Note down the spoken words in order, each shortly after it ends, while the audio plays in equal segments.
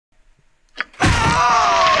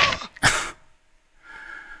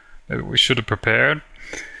Maybe we should have prepared.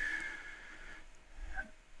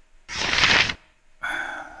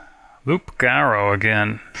 Loup Garrow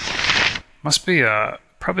again. Must be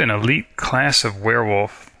probably an elite class of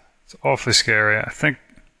werewolf. It's awfully scary. I think.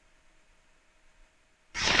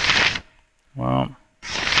 Well.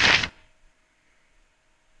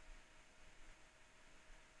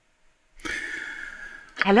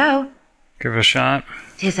 Hello. Give it a shot.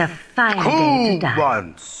 'Tis a fine day to die.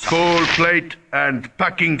 Once, coal plate and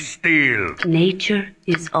packing steel. Nature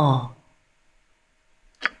is all.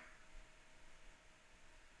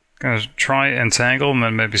 Gonna try entangle and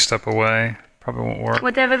then maybe step away. Probably won't work.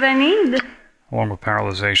 Whatever they need. Along with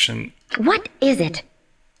paralyzation. What is it?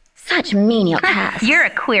 Such menial tasks. You're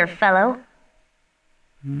a queer fellow.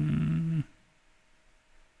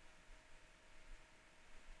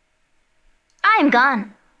 I'm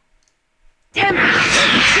gone.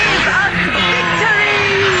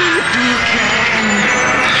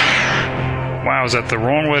 Wow, is that the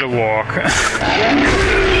wrong way to walk?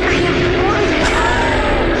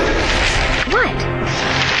 What?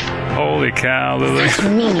 Holy cow, Lily. Such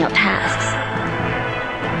menial tasks.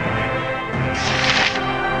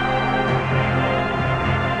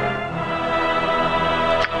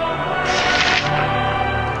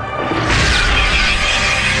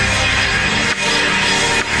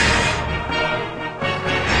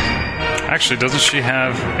 Actually, doesn't she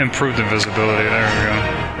have improved invisibility? There we go.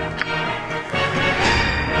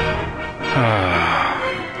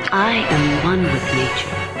 I am one with nature.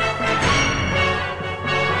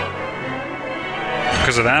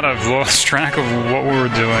 Because of that, I've lost track of what we were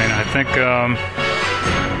doing. I think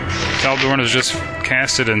Baldur has just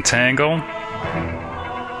casted Entangle.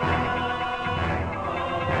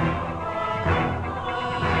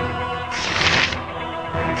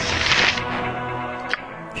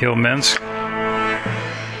 Heal Minsk.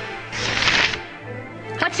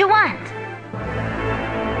 What you want?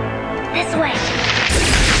 This way.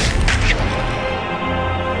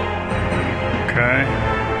 Okay.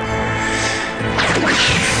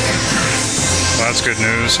 Well, that's good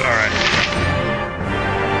news. All right.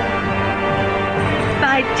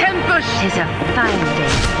 By Tempus, 'tis a fine day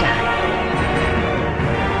to die.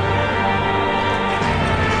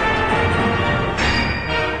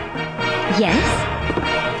 Yes?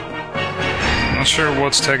 Not sure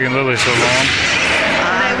what's taking Lily so long.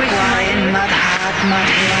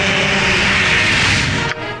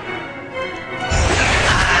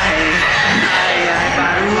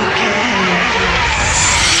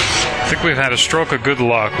 I think we've had a stroke of good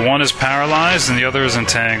luck. One is paralyzed and the other is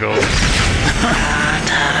entangled.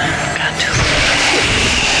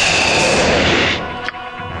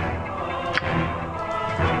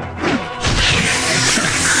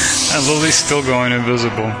 And Lily's still going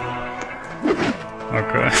invisible.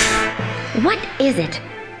 Okay. What is it?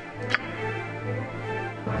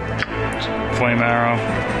 Flame arrow.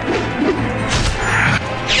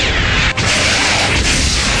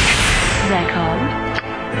 That called?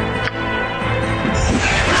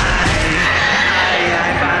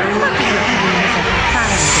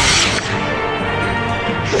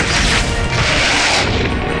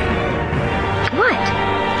 What?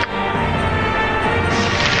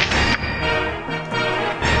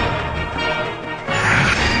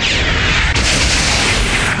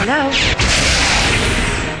 Hello?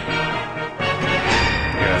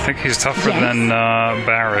 Yeah, I think he's tougher Yes? than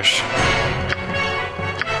Baresh.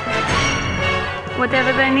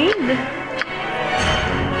 Whatever they need.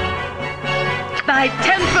 By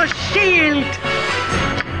Tempus shield!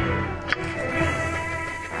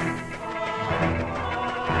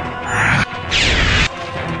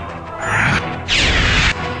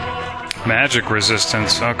 Magic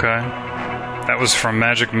resistance, okay. That was from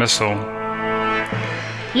Magic Missile.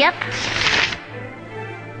 Yep,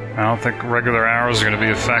 I don't think regular arrows are going to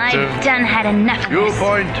be effective. I've done had enough of You this.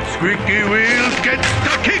 point, squeaky wheels gets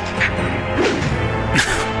the kick.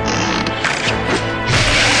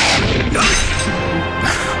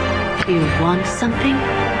 You want something?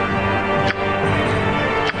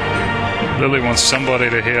 Lily wants somebody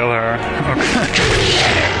to heal her. Okay.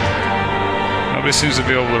 Nobody seems to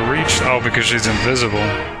be able to reach. Oh, because she's invisible.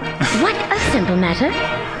 What a simple matter.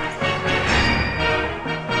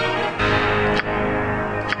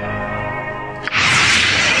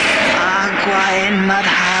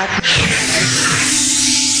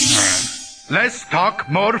 Let's talk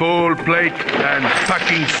more full plate and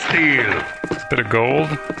packing steel. Bit of gold.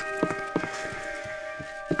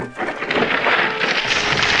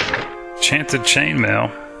 Enchanted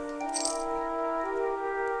chainmail.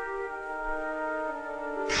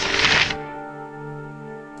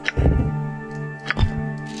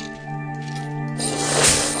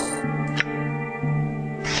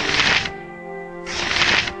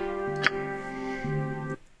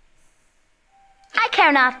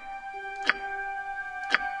 or not.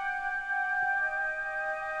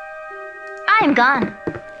 I am gone.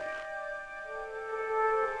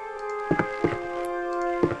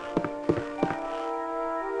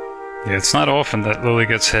 Yeah, it's not often that Lilly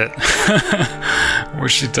gets hit. Where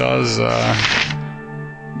she does,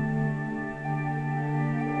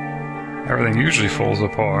 everything usually falls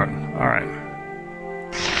apart. Alright.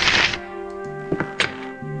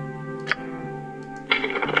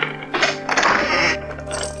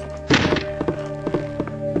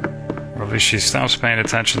 Or at least she stops paying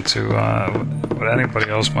attention to what anybody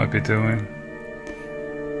else might be doing.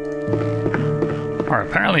 Alright,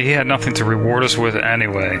 apparently he had nothing to reward us with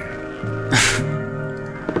anyway.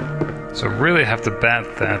 So really have to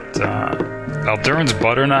bet that Baldur's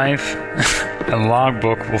butter knife and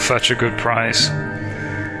logbook will fetch a good price.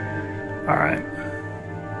 Alright.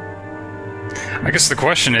 I guess the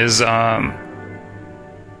question is,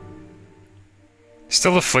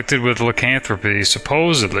 still afflicted with lycanthropy,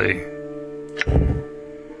 supposedly.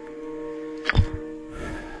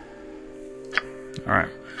 Alright.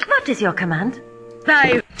 What is your command?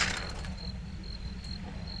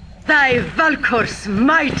 Thy Valkor's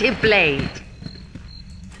mighty blade.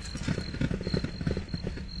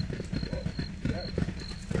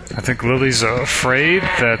 I think Lilly's afraid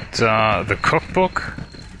that the cookbook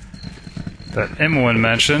that Imoen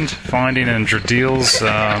mentioned, finding in Dradil's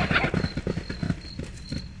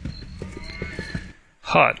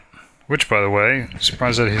hut, which, by the way,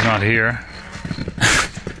 surprised that he's not here,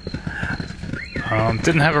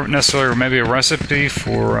 didn't have necessarily maybe a recipe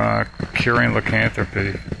for curing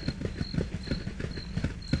lycanthropy.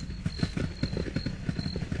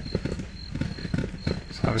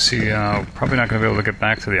 Obviously, probably not going to be able to get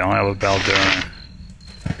back to the Isle of Baldur.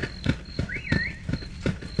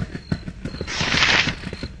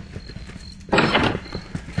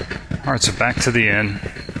 Alright, so back to the inn.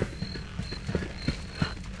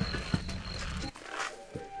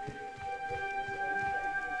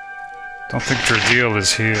 Don't think Dradil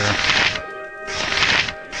is here.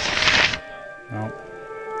 No.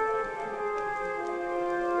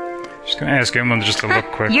 Just going to ask him just to look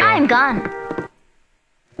quick. Yeah, I'm gone.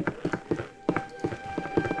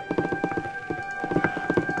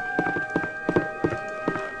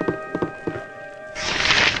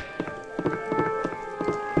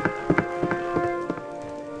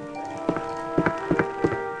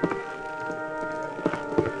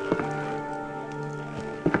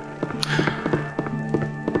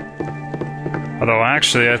 Although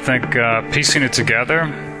actually, I think piecing it together,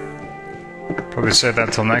 probably save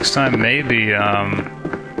that till next time, maybe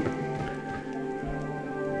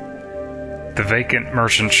the vacant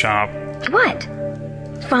merchant shop. What?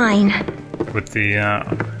 Fine. With the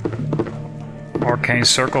arcane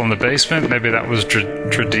circle in the basement, maybe that was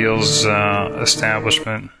Dradil's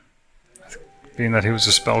establishment, being that he was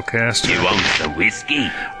a spellcaster. You want some whiskey?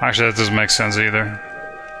 Actually, that doesn't make sense either.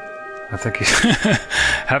 I think he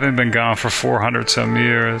having been gone for 400 some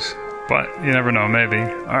years, but you never know, maybe.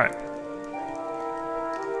 Alright.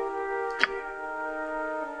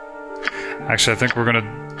 Actually, I think we're gonna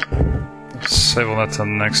save all that till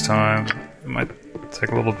next time. It might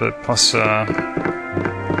take a little bit, plus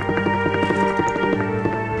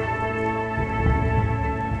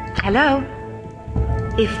Hello?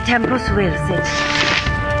 If Tempus wills it.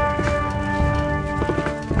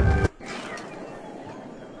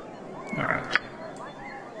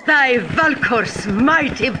 Thy Valkor's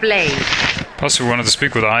mighty blade. plus we wanted to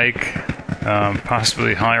speak with Ike,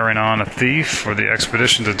 possibly hiring on a thief for the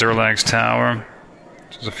expedition to Durlag's Tower.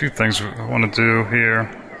 There's a few things we want to do here.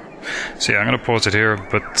 So yeah, I'm going to pause it here,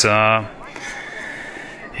 but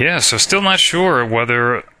yeah, so still not sure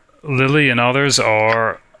whether Lilly and others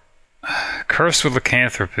are cursed with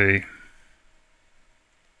lycanthropy.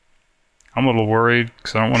 I'm a little worried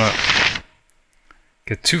because I don't want to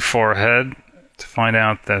get too far ahead to find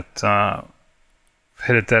out that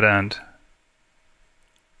hit a dead end.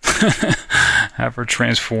 Have her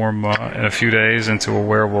transform in a few days into a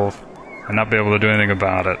werewolf and not be able to do anything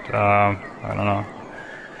about it. I don't know.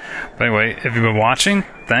 But anyway, if you've been watching,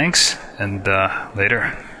 thanks, and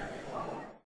later.